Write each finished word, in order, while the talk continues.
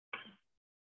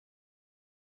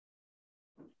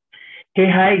Hey,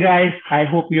 hi guys. I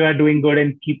hope you are doing good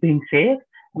and keeping safe.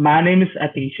 My name is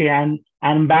Atish and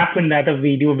I'm back with another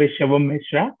video with Shivam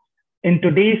Mishra. In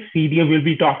today's video, we'll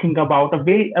be talking about a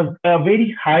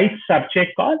very high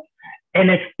subject called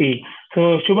NFT.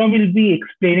 So Shivam will be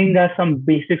explaining us some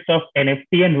basics of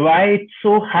NFT and why it's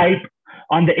so hype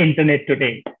on the internet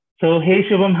today. So hey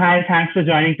Shivam, hi. Thanks for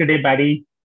joining today, buddy.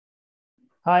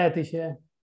 Hi, Atishay.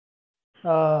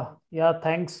 Yeah,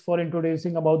 thanks for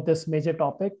introducing about this major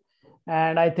topic.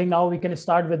 And I think now we can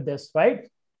start with this, right?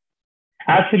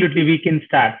 Absolutely, we can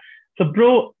start. So,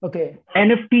 bro, Okay.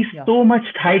 NFT Yeah. so much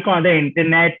hype on the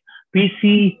internet. We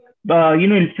see,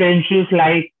 influencers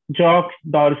like Jock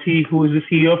Dorsey, who is the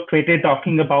CEO of Twitter,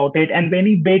 talking about it, and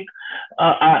many big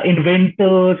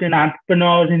inventors and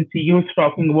entrepreneurs and CEOs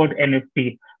talking about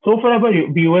NFT. So, for our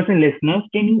viewers and listeners,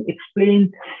 can you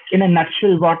explain in a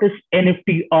nutshell what is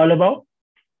NFT all about?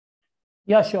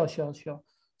 Yeah, sure.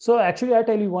 So actually, I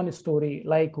tell you one story,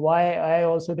 like why I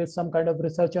also did some kind of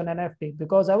research on NFT,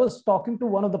 because I was talking to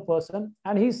one of the person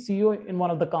and he's CEO in one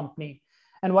of the company.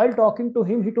 And while talking to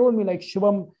him, he told me like,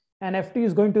 Shubham, NFT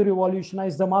is going to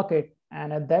revolutionize the market.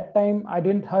 And at that time, I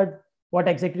didn't heard what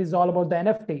exactly is all about the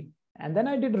NFT. And then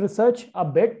I did research a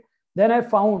bit. Then I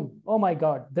found, oh my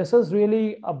God, this is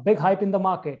really a big hype in the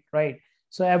market, right?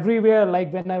 So everywhere,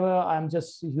 like whenever I'm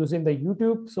just using the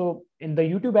YouTube, so in the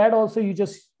YouTube ad also, you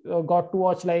just got to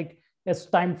watch like it's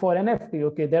time for NFT.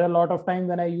 Okay, there are a lot of time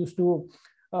when I used to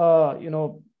uh, you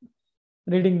know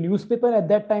reading newspaper. At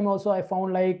that time also, I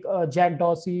found like Jack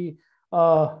Dorsey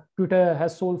Twitter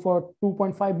has sold for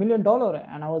 $2.5 million,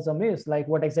 and I was amazed like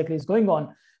what exactly is going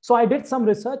on. So I did some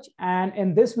research, and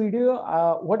in this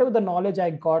video, whatever the knowledge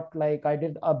I got, like I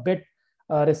did a bit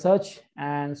research,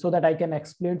 and so that I can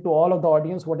explain to all of the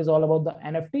audience what is all about the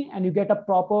NFT, and you get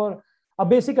a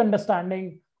basic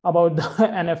understanding about the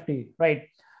NFT, right?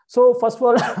 So first of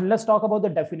all, let's talk about the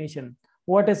definition.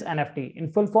 What is NFT? In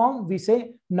full form, we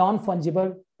say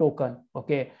non-fungible token.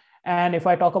 Okay. And if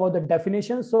I talk about the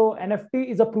definition, so NFT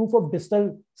is a proof of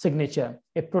digital signature.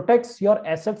 It protects your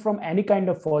asset from any kind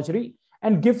of forgery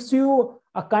and gives you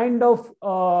a kind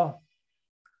of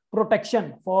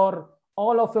protection for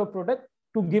all of your product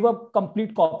to give a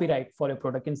complete copyright for your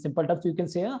product. In simple terms, you can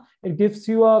say it gives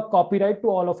you a copyright to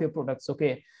all of your products.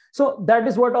 Okay. So that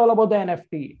is what all about the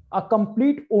NFT, a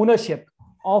complete ownership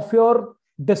of your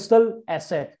digital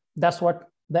asset. That's what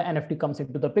the NFT comes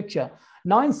into the picture.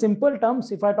 Now, in simple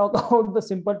terms, if I talk about the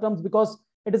simple terms, because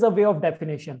it is a way of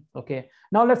definition. Okay.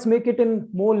 Now let's make it in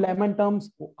more layman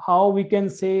terms, how we can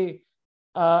say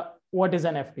what is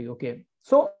NFT. Okay.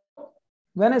 So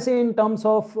when I say in terms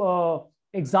of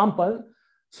example,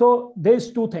 so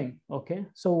there's two things. Okay.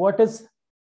 So what is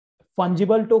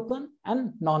fungible token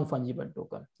and non-fungible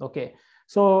token? Okay.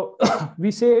 So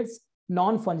we say it's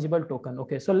non-fungible token.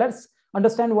 Okay. So let's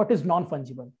understand what is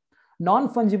non-fungible.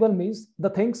 Non-fungible means the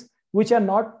things which are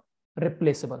not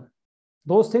replaceable,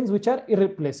 those things which are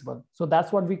irreplaceable. So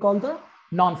that's what we call the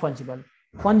non-fungible.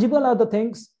 Fungible are the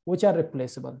things which are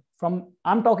replaceable. From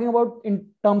I'm talking about in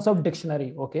terms of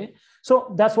dictionary. Okay.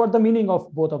 So that's what the meaning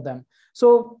of both of them.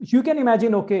 So you can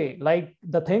imagine, okay, like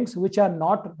the things which are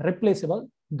not replaceable,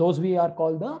 those we are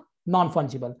called the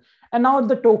non-fungible. And now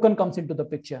the token comes into the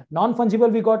picture.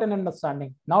 Non-fungible, we got an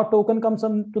understanding. Now token comes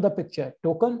into the picture.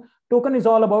 Token is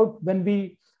all about when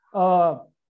we uh,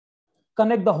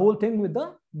 connect the whole thing with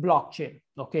the blockchain.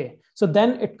 Okay. So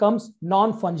then it comes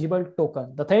non-fungible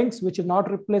token, the things which is not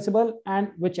replaceable and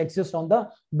which exist on the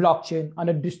blockchain on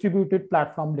a distributed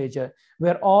platform ledger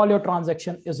where all your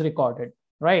transaction is recorded.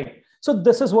 Right. So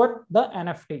this is what the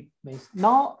NFT means.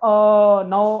 Now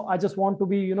I just want to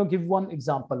be, give one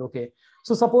example. Okay.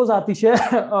 So suppose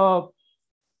Atisha,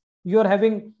 you're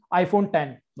having iPhone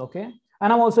 10. Okay.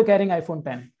 And I'm also carrying iPhone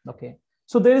 10. Okay.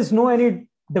 So there is no any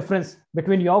difference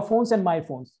between your phones and my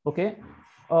phones. Okay.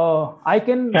 I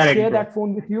can Correct, share bro. that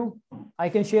phone with you. I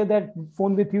can share that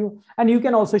phone with you, and you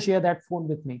can also share that phone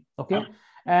with me. Okay.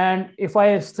 And if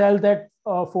I sell that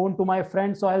phone to my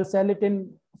friend, so I'll sell it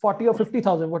in 40 or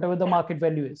 50,000, whatever the market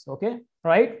value is. Okay.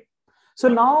 Right. So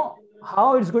now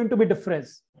how it's going to be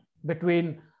difference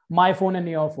between my phone and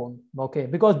your phone? Okay.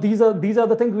 Because these are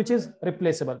the things which is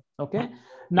replaceable. Okay. Right.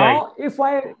 Now, if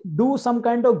I do some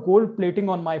kind of gold plating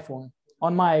on my phone,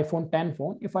 on my iPhone 10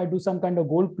 phone, if I do some kind of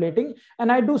gold plating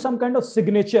and I do some kind of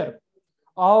signature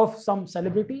of some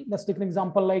celebrity, let's take an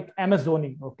example like MS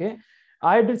Dhoni. Okay.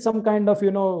 I did some kind of,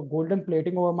 golden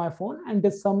plating over my phone and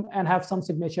did some and have some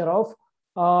signature of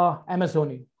MS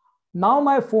Dhoni. Now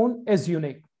my phone is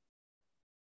unique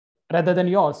rather than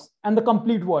yours and the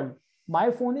complete world.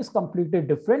 My phone is completely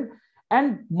different.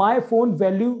 and my phone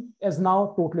value is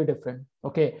now totally different.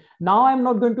 Okay, now I'm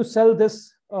not going to sell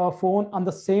this phone on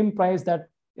the same price that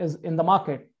is in the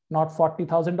market, not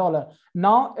 $40,000.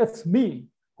 Now it's me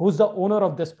who's the owner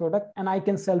of this product, and I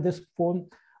can sell this phone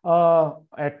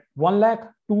at 1 lakh,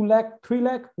 2 lakh, 3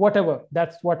 lakh, whatever.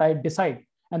 That's what I decide.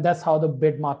 And that's how the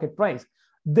bid market price.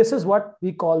 This is what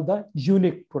we call the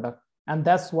unique product. And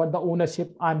that's what the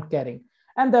ownership I'm carrying.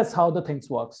 And that's how the things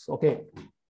works. Okay.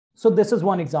 So this is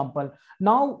one example.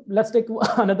 Now let's take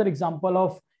another example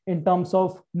of in terms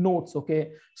of notes.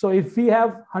 Okay. So if we have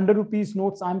 100 rupees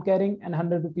notes I'm carrying and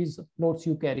 100 rupees notes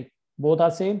you carry, both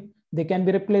are same. They can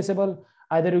be replaceable.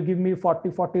 Either you give me 40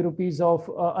 rupees of,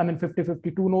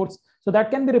 52 notes. So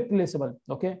that can be replaceable.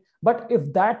 Okay. But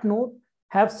if that note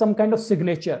have some kind of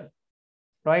signature,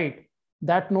 right?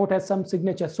 That note has some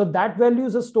signature. So that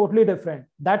values is totally different.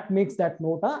 That makes that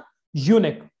note a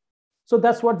unique. So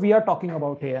that's what we are talking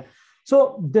about here.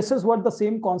 So this is what the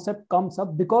same concept comes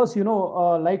up because,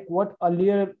 like what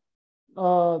earlier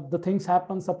the things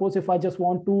happen. Suppose if I just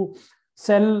want to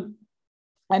sell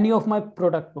any of my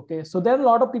product, okay, so there are a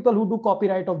lot of people who do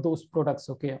copyright of those products,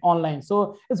 okay, online.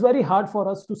 So it's very hard for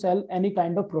us to sell any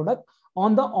kind of product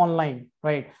on the online,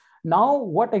 right? Now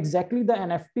what exactly the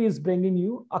NFT is bringing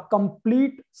you a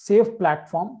complete safe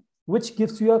platform which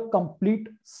gives you a complete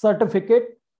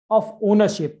certificate of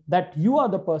ownership that you are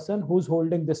the person who's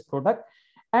holding this product,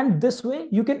 and this way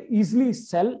you can easily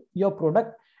sell your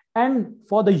product and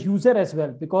for the user as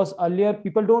well, because earlier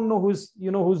people don't know who's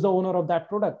the owner of that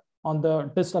product on the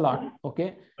digital art.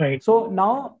 Okay, Right. so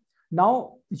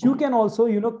now you can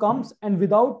also comes and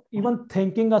without even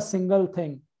thinking a single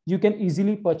thing, you can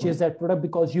easily purchase that product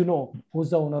because you know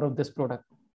who's the owner of this product,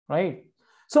 right?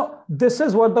 So this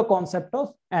is what the concept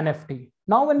of NFT.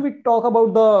 Now when we talk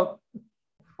about the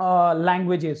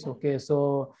languages, okay,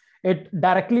 so it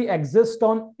directly exists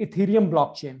on Ethereum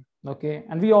blockchain. Okay,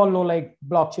 and we all know like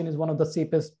blockchain is one of the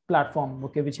safest platform,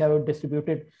 okay, which have a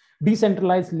distributed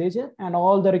decentralized ledger, and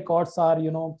all the records are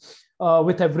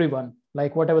with everyone,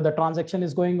 like whatever the transaction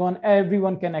is going on,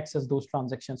 everyone can access those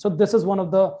transactions. So this is one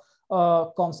of the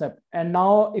concept. And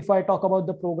now if I talk about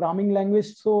the programming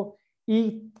language, so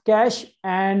eCash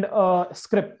and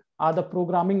Script are the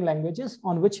programming languages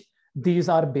on which these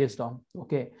are based on.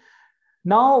 Okay,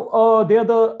 now they are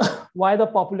the why the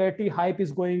popularity hype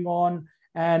is going on,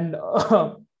 and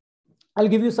I'll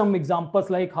give you some examples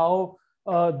like how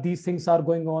these things are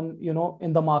going on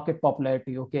in the market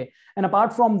popularity. Okay, and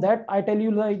apart from that I tell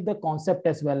you like the concept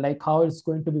as well, like how it's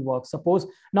going to be work. Suppose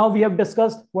now we have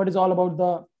discussed what is all about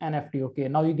the NFT. Okay,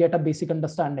 now you get a basic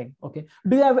understanding. Okay,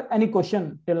 do you have any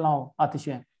question till now,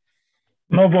 Atish?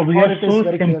 No, but we have so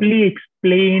simply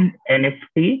explained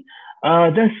NFT.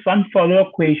 Just one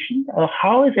follow-up question.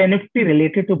 How is NFT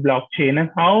related to blockchain, and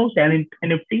how is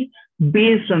NFT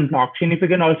based on blockchain? If you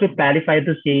can also clarify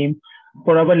the same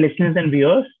for our listeners and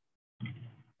viewers.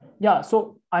 Yeah,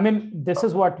 so I mean, this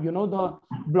is what the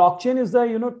blockchain is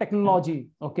the technology.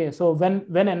 Okay, so when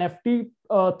NFT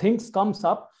things comes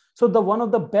up, so the one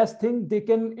of the best thing they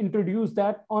can introduce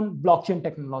that on blockchain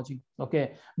technology.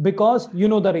 Okay, because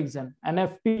the reason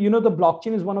NFT, the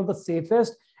blockchain is one of the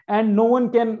safest, and no one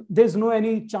can, there's no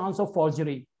any chance of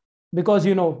forgery, because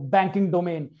banking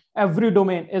domain, every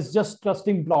domain is just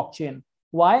trusting blockchain.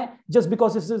 Why? Just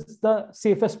because this is the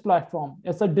safest platform.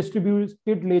 It's a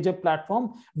distributed ledger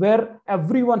platform where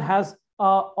everyone has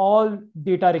all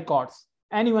data records.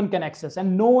 Anyone can access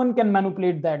and no one can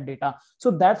manipulate that data.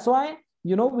 So that's why,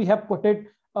 we have put it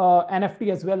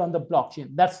NFT as well on the blockchain.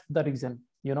 That's the reason,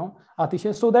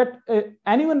 Atish, so that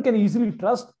anyone can easily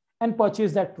trust and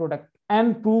purchase that product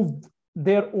and prove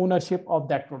their ownership of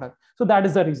that product. So that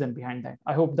is the reason behind that.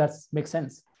 I hope that makes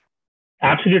sense.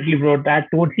 Absolutely, bro. That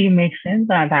totally makes sense.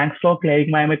 And thanks for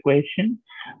clarifying my question.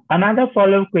 Another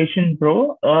follow-up question,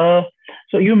 bro.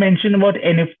 So you mentioned about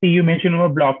NFT, you mentioned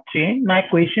about blockchain. My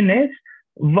question is,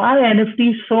 why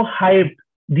NFT is so hyped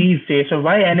these days? Or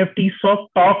why NFT is so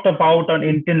talked about on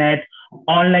internet,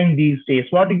 online these days?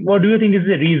 What do you think is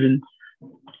the reason?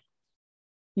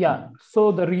 Yeah.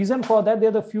 So the reason for that,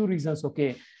 there are a few reasons.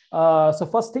 Okay. So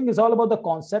first thing is all about the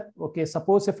concept. Okay.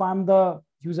 Suppose if I'm the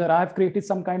user, I've created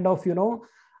some kind of,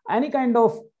 any kind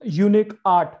of unique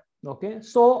art. Okay.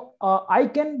 So I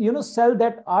can, sell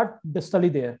that art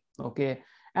digitally there. Okay.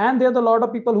 And there's a lot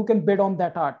of people who can bid on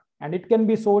that art, and it can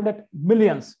be sold at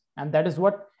millions. And that is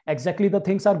what exactly the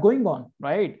things are going on.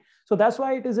 Right. So that's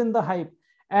why it is in the hype.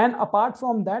 And apart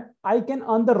from that, I can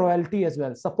earn the royalty as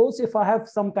well. Suppose if I have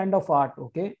some kind of art,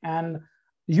 okay, and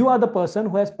you are the person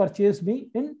who has purchased me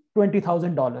in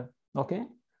 $20,000, okay.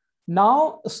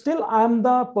 Now, still I'm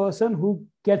the person who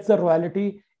gets the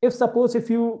royalty if suppose if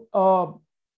you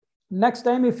next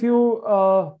time if you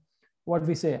what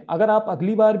we say, अगर आप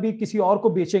अगली बार भी किसी और को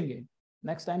बेचेंगे,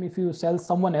 next time if you sell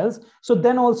someone else, so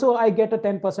then also I get a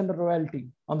 10% royalty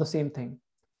on the same thing.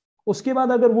 उसके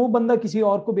बाद अगर वो बंदा किसी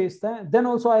और को बेचता है, then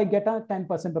also I get a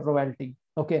 10% of royalty.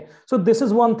 Okay, so this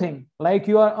is one thing, like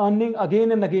you are earning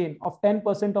again and again of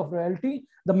 10% of royalty,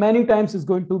 the many times is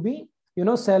going to be,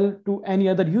 sell to any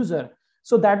other user.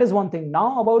 So that is one thing.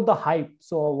 Now about the hype.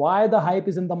 So why the hype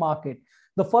is in the market?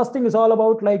 The first thing is all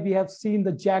about, like we have seen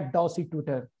the Jack Dorsey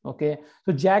Twitter. Okay,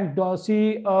 so Jack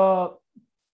Dorsey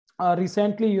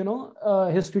recently,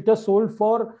 his Twitter sold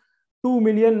for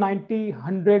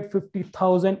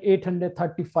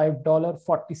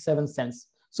 $2,950,835.47.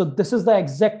 So this is the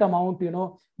exact amount,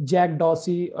 Jack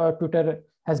Dorsey Twitter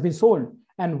has been sold.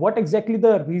 And what exactly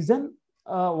the reason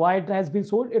why it has been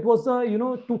sold? It was the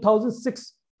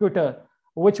 2006 Twitter,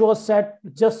 which was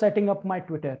just setting up my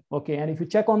Twitter. Okay, and if you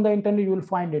check on the internet, you will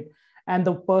find it. And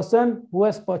the person who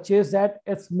has purchased that,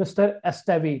 it's Mr.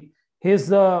 Esteve. He's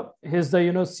the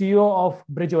CEO of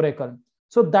Bridge Oracle.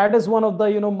 So that is one of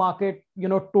the market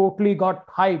totally got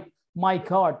hype. My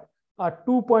God, a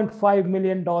 $2.5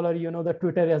 million the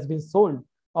Twitter has been sold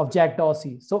of Jack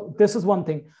Dorsey. So this is one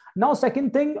thing. Now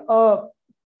second thing,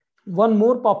 one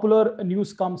more popular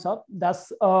news comes up.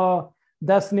 That's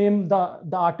name, the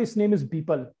artist name is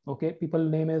Beeple. Okay, people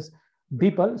name is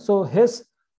Beeple. So his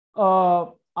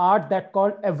art that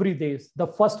called Every Days, the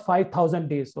first 5,000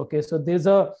 days. Okay, so there's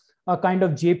a kind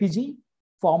of JPG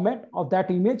format of that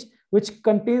image, which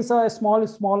contains a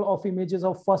small of images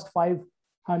of first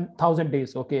 5,000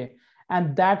 days. Okay,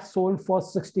 and that sold for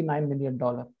 $69 million.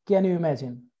 Can you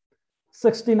imagine?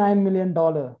 $69 million,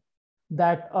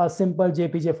 that a simple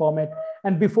JPG format.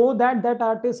 And before that, that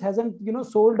artist hasn't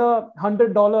sold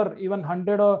 $100, even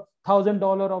 $100 or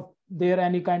 $1,000 of their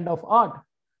any kind of art.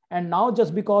 And now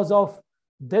just because of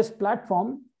this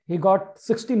platform, he got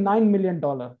 $69 million.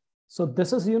 So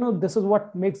this is this is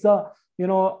what makes the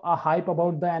a hype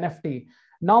about the NFT.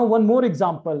 Now one more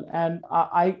example, and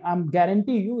I'm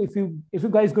guarantee you, if you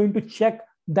guys going to check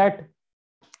that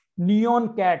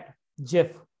neon cat GIF,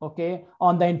 okay,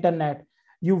 on the internet,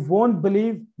 you won't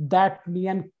believe that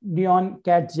neon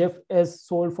cat GIF is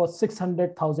sold for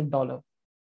 $600,000.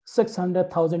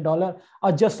 $600,000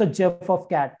 or just a GIF of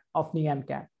cat, of neon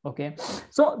cat. Okay,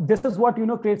 so this is what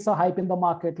creates a hype in the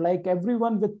market, like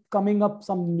everyone with coming up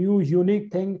some new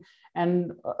unique thing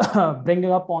and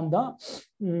bringing up on the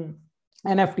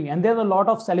NFT. And there's a lot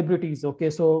of celebrities. Okay,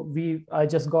 so I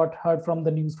just got heard from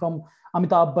the news from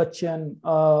Amitabh Bachchan,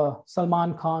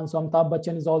 Salman Khan. So Amitabh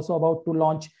Bachchan is also about to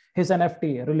launch his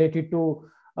NFT related to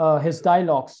his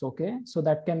dialogues. Okay, so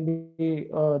that can be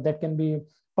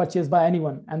purchased by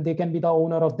anyone, and they can be the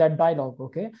owner of that dialogue.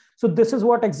 Okay, so this is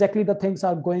what exactly the things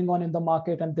are going on in the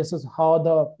market, and this is how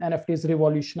the NFTs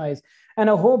revolutionize. And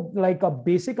I hope like a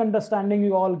basic understanding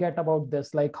you all get about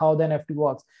this, like how the NFT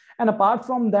works. And apart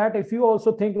from that, if you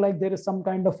also think like there is some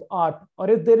kind of art, or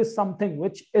if there is something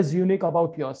which is unique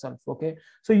about yourself, okay,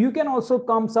 so you can also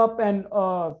comes up and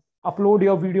upload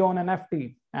your video on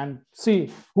NFT and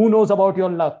see who knows about your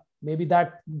luck. Maybe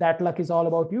that luck is all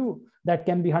about you. That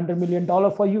can be $100 million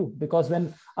for you, because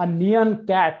when a neon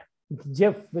cat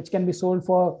GIF, which can be sold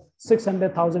for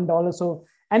 $600,000, so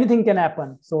anything can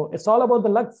happen. So it's all about the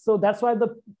luck. So that's why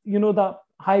the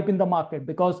hype in the market,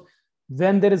 because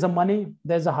when there is a money,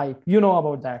 there's a hype. You know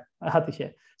about that,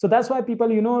 Hatish. So that's why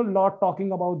people a lot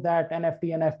talking about that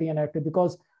NFT,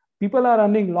 because people are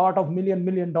earning a lot of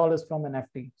million dollars from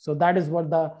NFT. So that is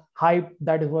what the hype,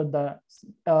 that is what the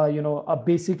a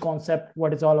basic concept,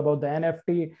 what is all about the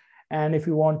NFT. And if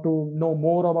you want to know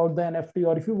more about the NFT,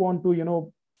 or if you want to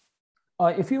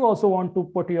if you also want to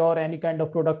put your any kind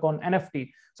of product on NFT,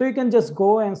 so you can just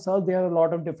go and search. There are a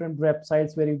lot of different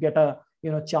websites where you get a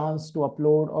chance to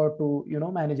upload or to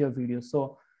manage your videos.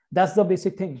 So that's the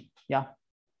basic thing. Yeah,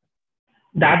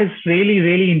 that is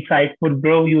really insightful,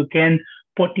 bro. You can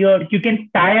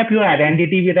tie up your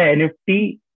identity with an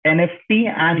NFT,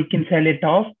 and you can sell it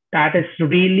off. That is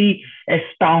really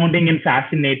astounding and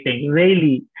fascinating.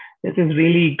 Really, this is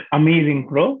really amazing,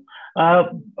 bro.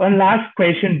 One last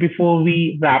question before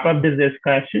we wrap up this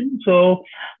discussion. So,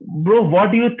 bro,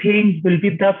 what do you think will be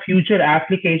the future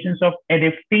applications of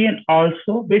NFT, and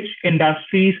also which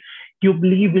industries you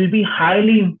believe will be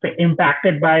highly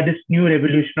impacted by this new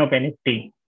revolution of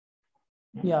NFT?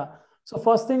 Yeah. So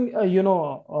first thing,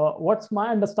 what's my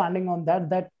understanding on that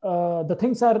the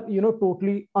things are,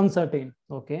 totally uncertain.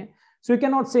 Okay. So you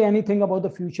cannot say anything about the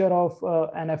future of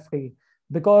NFT,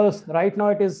 because right now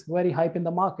it is very hype in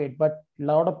the market, but a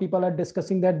lot of people are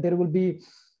discussing that there will be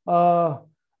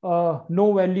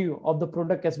no value of the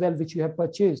product as well, which you have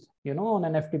purchased, on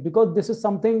NFT, because this is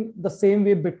something the same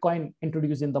way Bitcoin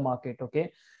introduced in the market.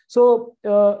 Okay. So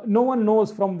no one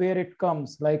knows from where it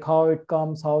comes, like how it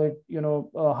comes, how it,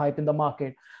 hype in the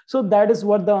market. So that is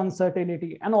what the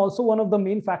uncertainty, and also one of the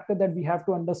main factor that we have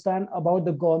to understand about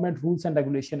the government rules and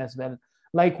regulation as well,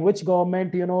 like which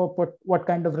government, put what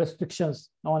kind of restrictions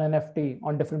on NFT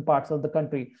on different parts of the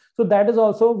country. So that is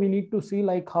also, we need to see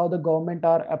like how the government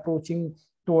are approaching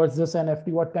towards this NFT,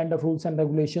 what kind of rules and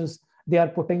regulations they are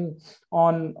putting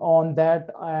on that,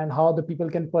 and how the people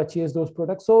can purchase those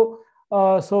products.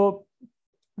 So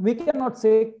we cannot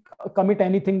say commit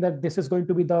anything that this is going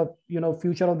to be the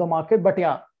future of the market. But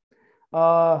yeah,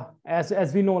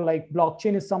 as we know, like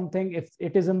blockchain is something, if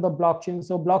it is in the blockchain,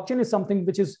 so blockchain is something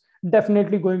which is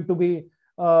definitely going to be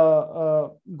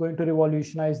going to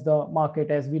revolutionize the market.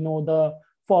 As we know, the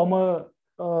former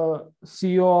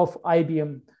CEO of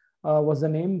IBM, was the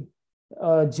name,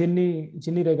 Ginny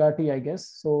Regati, I guess.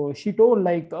 So she told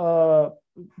like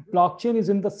blockchain is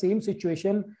in the same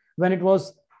situation when it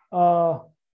was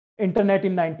internet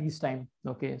in 90s time.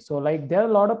 Okay. So like there are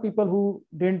a lot of people who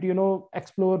didn't,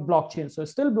 explore blockchain. So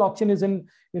still blockchain is in,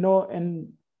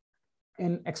 in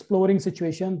exploring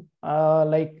situation.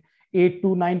 Like 8 to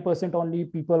 9% only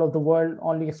people of the world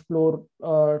only explore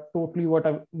totally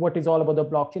what is all about the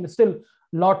blockchain. It's still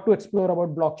a lot to explore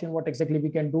about blockchain, what exactly we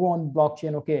can do on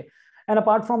blockchain. Okay. And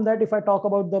apart from that, if I talk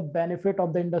about the benefit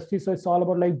of the industry, so it's all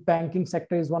about like banking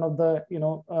sector is one of the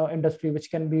industry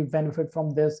which can be benefit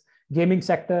from this, gaming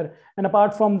sector. And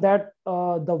apart from that,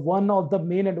 the one of the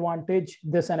main advantage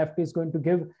this NFT is going to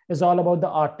give is all about the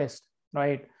artist,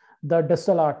 right? The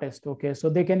digital artist. Okay. So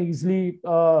they can easily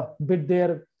bid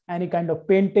their any kind of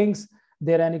paintings,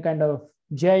 there any kind of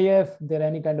GIF, there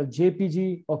any kind of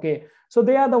JPG. Okay. So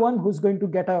they are the one who's going to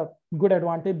get a good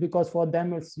advantage, because for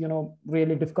them it's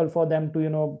really difficult for them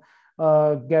to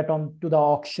get on to the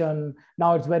auction.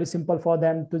 Now it's very simple for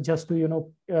them to just to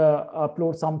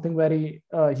upload something very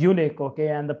unique. Okay.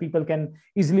 And the people can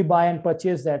easily buy and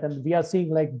purchase that. And we are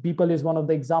seeing like Beeple is one of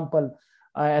the example.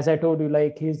 As I told you,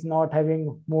 like he's not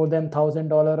having more than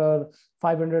 $1,000 or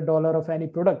 $500 of any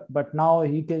product, but now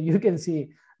you can see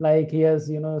like he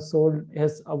has sold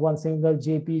his one single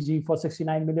JPG for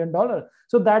 $69 million.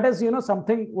 So that is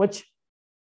something which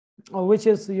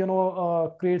is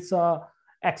creates a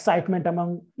excitement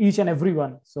among each and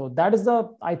everyone. So that is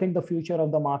I think the future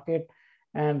of the market.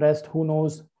 And rest, who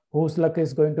knows whose luck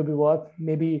is going to be work.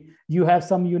 Maybe you have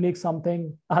some unique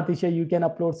something, Atisha, you can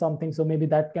upload something, so maybe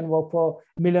that can work for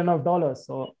millions of dollars.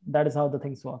 So that is how the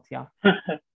things work. Yeah.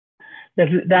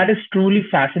 That is truly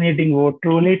fascinating, Wo.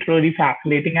 Truly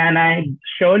fascinating. And I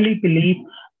surely believe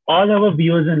all our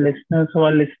viewers and listeners who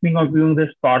are listening or viewing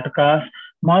this podcast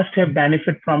must have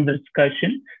benefit from the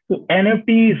discussion. So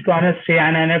NFT is gonna stay,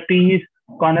 and NFT is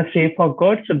gonna stay for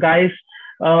good. So guys,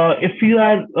 if you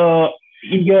are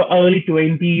in your early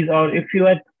 20s, or if you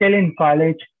are still in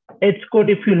college, it's good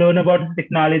if you learn about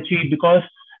technology, because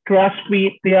trust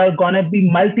me, there are gonna be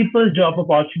multiple job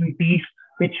opportunities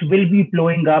which will be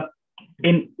blowing up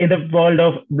in the world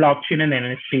of blockchain and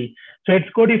NFT. So it's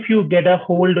good if you get a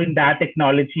hold in that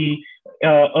technology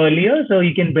earlier, so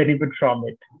you can benefit from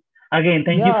it. Again,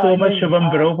 thank you so much,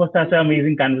 Shubham bro, for such an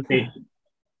amazing conversation.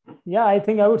 Yeah, I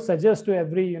think I would suggest to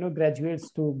every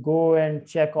graduates to go and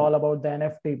check all about the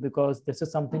NFT, because this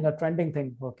is something a trending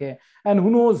thing. Okay. And who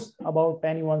knows about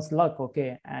anyone's luck.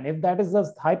 Okay. And if that is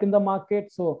the hype in the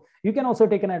market, so you can also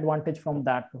take an advantage from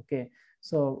that. Okay.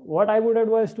 So what I would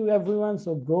advise to everyone,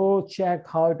 so go check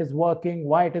how it is working,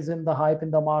 why it is in the hype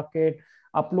in the market,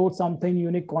 upload something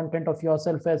unique content of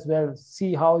yourself as well,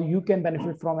 see how you can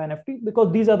benefit from NFT,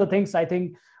 because these are the things I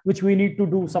think which we need to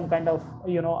do some kind of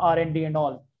R&D and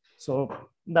all. So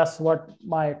that's what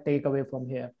my takeaway from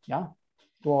here. Yeah,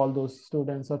 to all those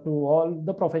students or to all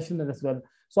the professionals as well.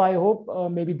 So I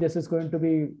hope maybe this is going to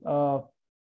be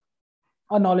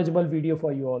a knowledgeable video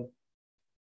for you all.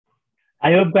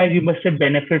 I hope, guys, you must have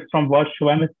benefited from what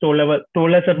Shubham has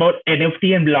told us about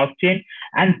NFT and blockchain.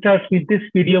 And trust me, this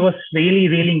video was really,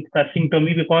 really interesting to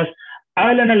me, because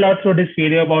I learned a lot through this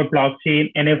video about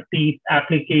blockchain, NFT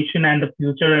application, and the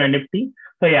future of NFT.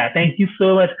 So yeah, thank you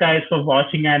so much, guys, for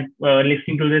watching and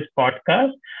listening to this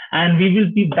podcast. And we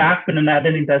will be back with another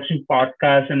interesting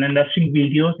podcast and interesting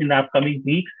videos in the upcoming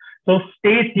weeks. So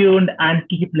stay tuned and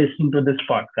keep listening to this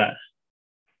podcast.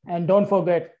 And don't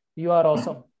forget, you are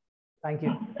awesome. Thank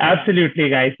you. Absolutely,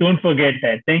 guys. Don't forget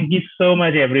that. Thank you so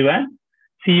much, everyone.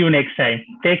 See you next time.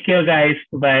 Take care, guys.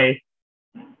 Bye.